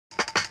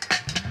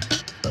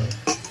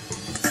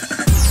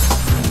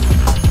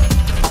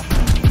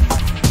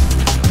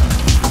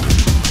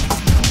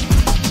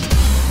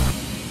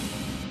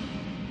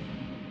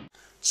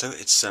So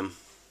it's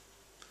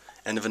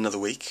end of another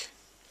week.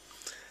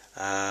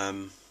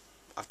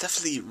 I've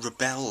definitely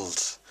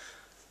rebelled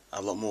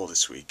a lot more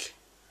this week,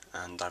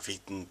 and I've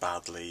eaten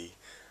badly,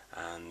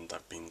 and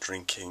I've been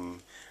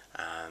drinking,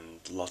 and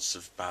lots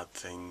of bad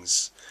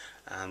things,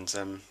 and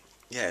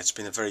yeah, it's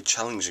been a very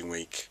challenging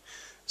week.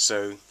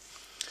 So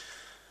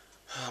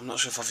I'm not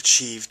sure if I've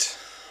achieved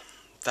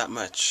that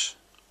much.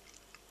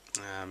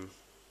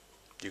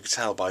 You could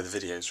tell by the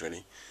videos,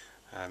 really.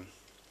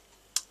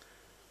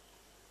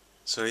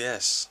 So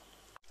yes,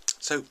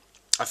 so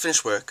I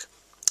finished work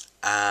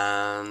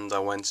and I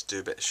went to do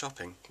a bit of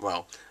shopping.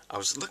 Well, I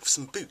was looking for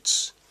some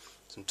boots,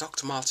 some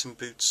Dr. Martin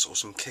boots or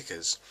some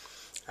kickers,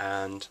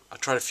 and I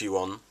tried a few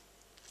on,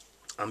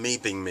 and me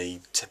being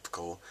me,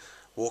 typical,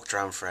 walked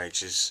around for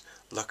ages,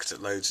 looked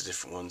at loads of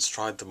different ones,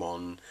 tried them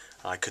on, and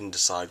I couldn't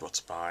decide what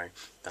to buy.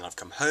 Then I've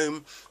come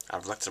home,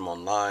 I've looked at them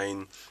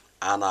online,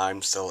 and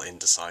I'm still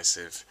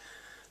indecisive.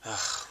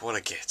 Ugh, what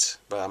a git.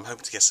 But I'm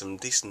hoping to get some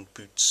decent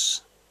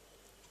boots,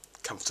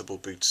 comfortable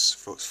boots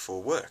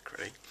for work,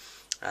 really,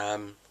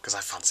 because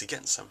I fancy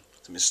getting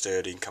something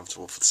sturdy and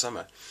comfortable for the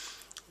summer.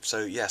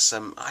 So yes,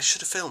 I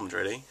should have filmed,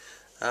 really,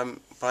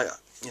 but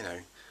you know,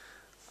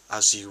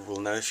 as you will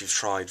know if you've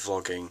tried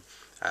vlogging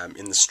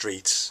in the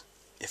street,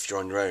 if you're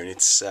on your own,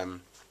 it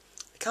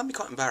can be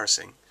quite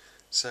embarrassing.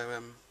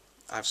 So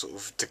I've sort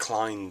of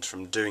declined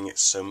from doing it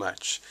so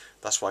much.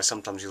 That's why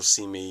sometimes you'll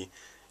see me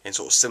in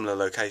sort of similar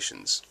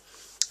locations,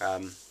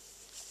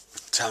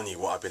 telling you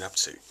what I've been up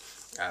to.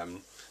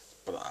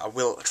 But I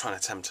will try and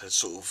attempt to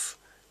sort of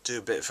do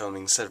a bit of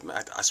filming instead of,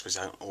 I suppose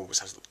I don't always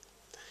have to,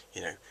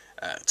 you know,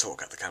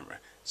 talk at the camera.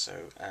 So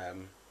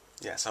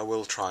yes, I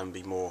will try and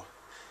be more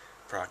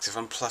proactive.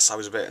 And plus, I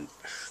was a bit,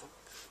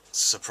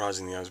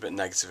 surprisingly, I was a bit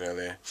negative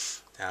earlier.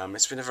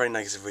 It's been a very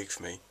negative week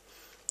for me.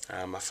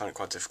 I found it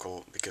quite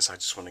difficult because I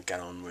just want to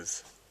get on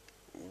with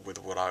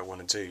what I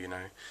want to do, you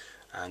know,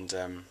 and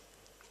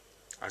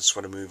I just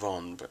want to move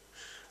on, but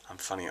I'm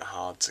finding it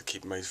hard to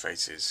keep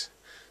motivated.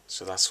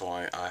 So that's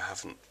why I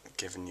haven't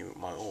given you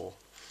my all.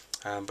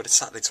 But it's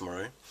Saturday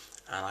tomorrow,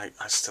 and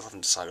I still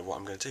haven't decided what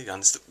I'm going to do.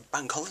 And it's the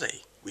bank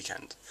holiday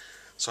weekend,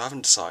 so I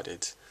haven't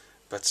decided.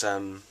 But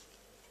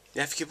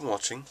yeah, if you keep on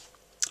watching,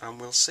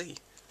 and we'll see.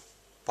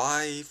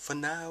 Bye for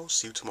now.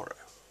 See you tomorrow.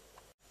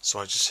 So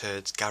I just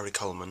heard Gary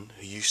Coleman,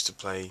 who used to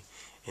play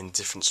in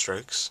Different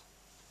Strokes,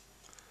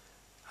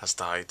 has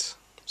died.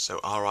 So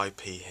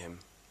R.I.P. him.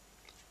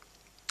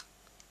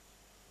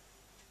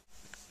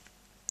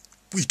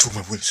 What are you talking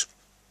about, Willis?